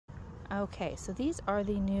Okay, so these are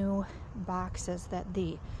the new boxes that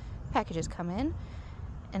the packages come in,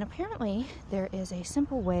 and apparently there is a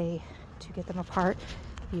simple way to get them apart.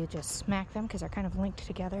 You just smack them because they're kind of linked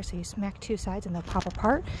together, so you smack two sides and they'll pop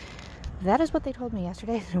apart. That is what they told me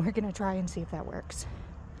yesterday, and we're going to try and see if that works.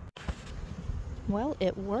 Well,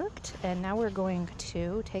 it worked, and now we're going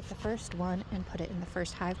to take the first one and put it in the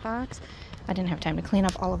first hive box. I didn't have time to clean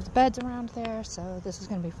up all of the beds around there, so this is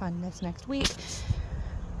going to be fun this next week.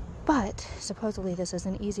 But supposedly this is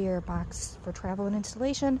an easier box for travel and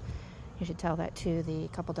installation. You should tell that to the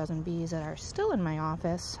couple dozen bees that are still in my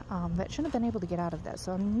office that shouldn't have been able to get out of this.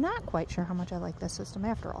 So I'm not quite sure how much I like this system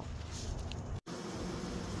after all.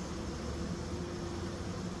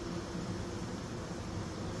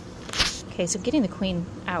 Okay, so getting the queen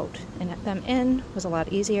out and them in was a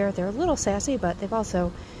lot easier. They're a little sassy, but they've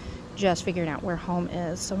also just figured out where home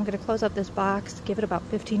is. So I'm going to close up this box, give it about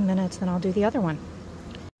 15 minutes, then I'll do the other one.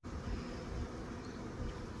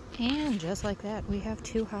 And just like that, we have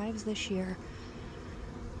 2 hives this year,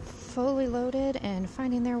 fully loaded and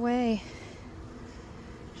finding their way.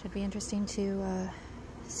 Should be interesting to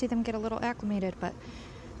see them get a little acclimated, but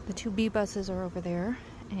the 2 bee buses are over there,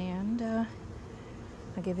 and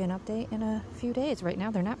I'll give you an update in a few days. Right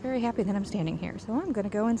now, they're not very happy that I'm standing here, so I'm going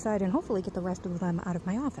to go inside and hopefully get the rest of them out of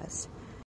my office.